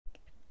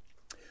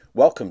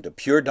Welcome to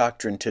Pure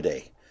Doctrine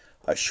Today,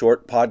 a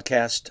short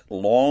podcast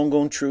long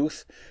on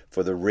truth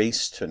for the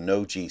race to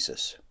know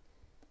Jesus.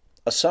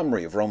 A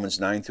summary of Romans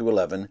 9 through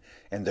 11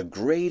 and the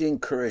great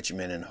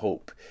encouragement and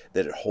hope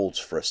that it holds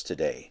for us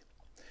today.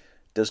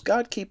 Does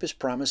God keep His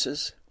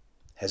promises?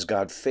 Has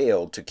God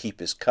failed to keep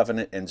His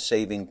covenant and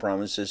saving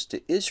promises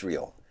to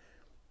Israel?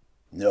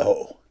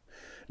 No.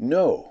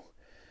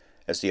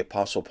 As the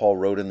Apostle Paul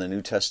wrote in the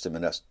New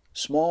Testament, a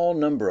small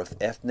number of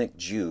ethnic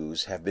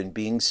Jews have been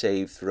being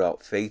saved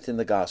throughout faith in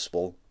the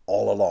gospel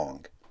all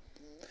along.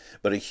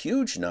 But a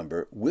huge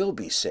number will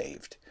be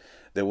saved.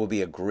 There will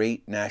be a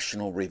great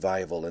national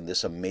revival in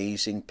this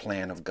amazing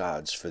plan of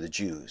God's for the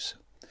Jews.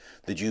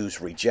 The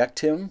Jews reject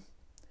Him,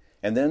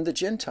 and then the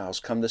Gentiles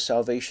come to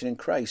salvation in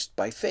Christ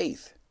by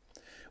faith,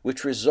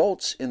 which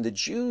results in the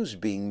Jews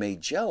being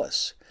made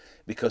jealous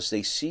because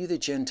they see the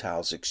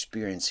Gentiles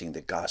experiencing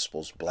the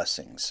gospel's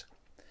blessings.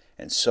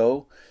 And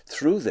so,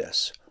 through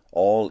this,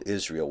 all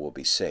Israel will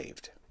be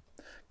saved.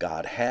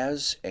 God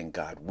has and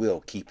God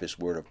will keep His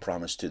word of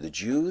promise to the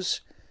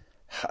Jews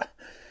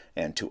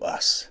and to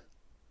us.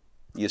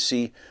 You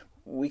see,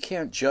 we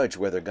can't judge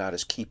whether God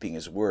is keeping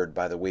His word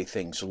by the way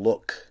things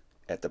look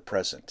at the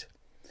present.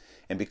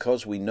 And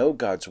because we know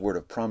God's word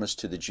of promise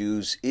to the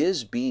Jews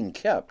is being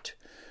kept,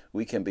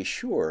 we can be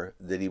sure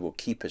that He will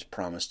keep His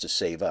promise to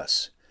save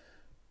us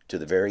to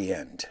the very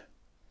end.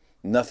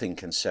 Nothing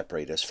can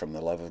separate us from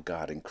the love of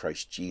God in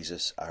Christ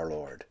Jesus our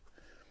Lord.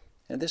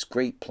 And this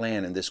great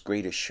plan and this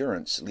great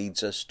assurance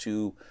leads us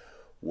to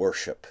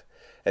worship,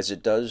 as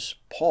it does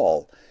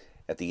Paul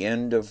at the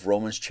end of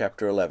Romans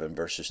chapter 11,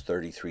 verses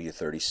 33 to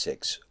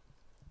 36,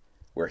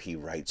 where he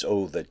writes,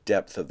 "Oh, the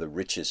depth of the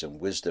riches and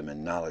wisdom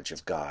and knowledge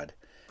of God!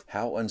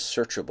 How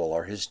unsearchable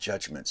are His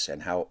judgments,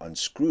 and how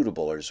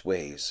inscrutable are His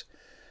ways!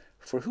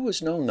 For who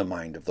has known the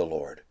mind of the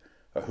Lord?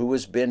 Or who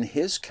has been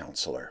His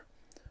counselor?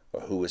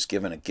 Or who has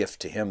given a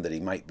gift to Him that He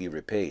might be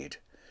repaid?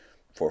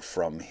 For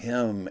from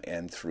Him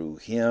and through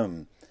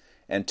Him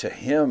and to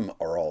Him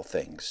are all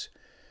things.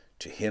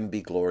 To Him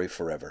be glory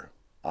forever.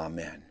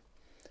 Amen."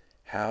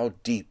 How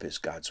deep is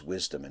God's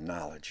wisdom and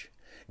knowledge?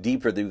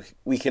 Deeper than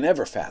we can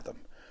ever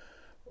fathom.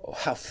 Oh,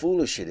 how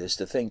foolish it is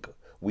to think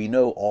we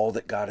know all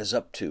that God is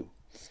up to.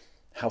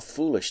 How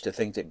foolish to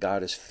think that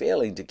God is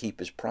failing to keep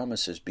His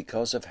promises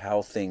because of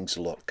how things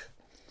look.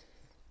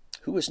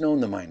 Who has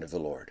known the mind of the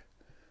Lord?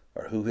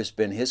 Or who has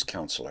been His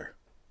counselor?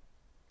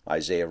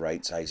 Isaiah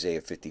writes,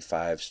 Isaiah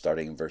 55,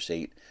 starting in verse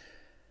 8,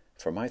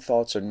 "For my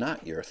thoughts are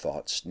not your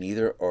thoughts,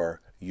 neither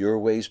are your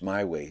ways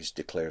my ways,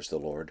 declares the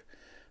Lord.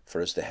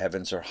 For as the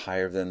heavens are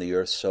higher than the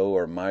earth, so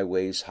are my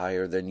ways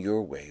higher than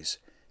your ways,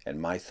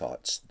 and my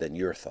thoughts than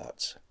your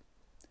thoughts."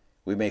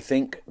 We may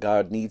think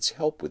God needs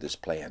help with His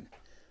plan.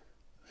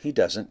 He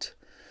doesn't.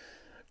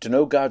 To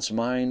know God's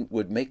mind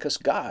would make us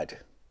God.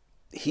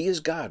 He is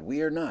God,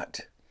 we are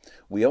not.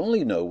 We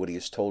only know what He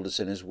has told us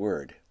in His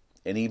Word.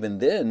 And even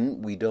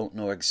then, we don't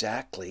know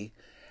exactly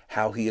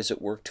how He is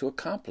at work to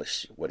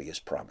accomplish what He has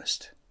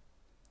promised.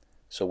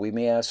 So we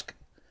may ask,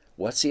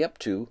 what's He up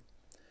to?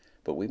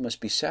 But we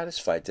must be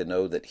satisfied to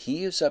know that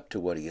He is up to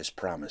what He has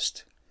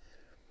promised.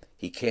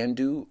 He can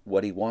do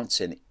what He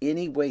wants in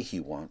any way He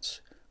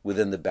wants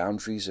within the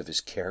boundaries of His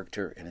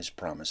character and His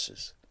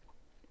promises.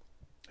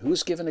 Who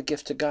has given a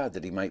gift to God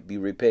that He might be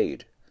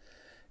repaid?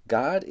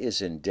 God is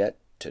in debt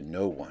to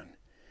no one.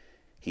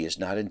 He is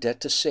not in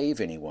debt to save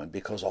anyone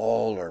because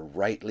all are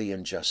rightly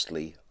and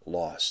justly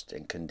lost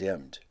and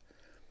condemned.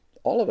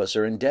 All of us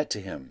are in debt to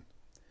Him,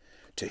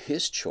 to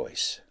His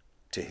choice,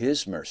 to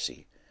His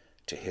mercy,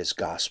 to His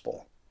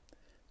gospel,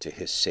 to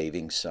His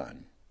saving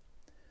Son.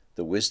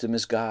 The wisdom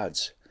is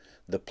God's,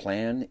 the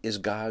plan is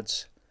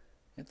God's,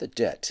 and the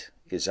debt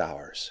is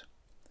ours.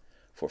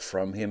 For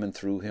from Him and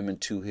through Him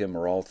and to Him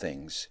are all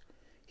things.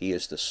 He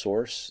is the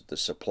source, the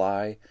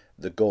supply,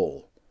 the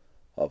goal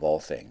of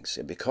all things.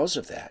 And because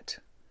of that,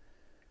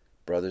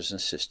 brothers and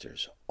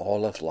sisters,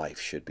 all of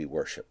life should be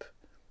worship.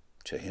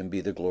 To Him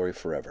be the glory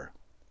forever.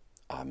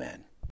 Amen.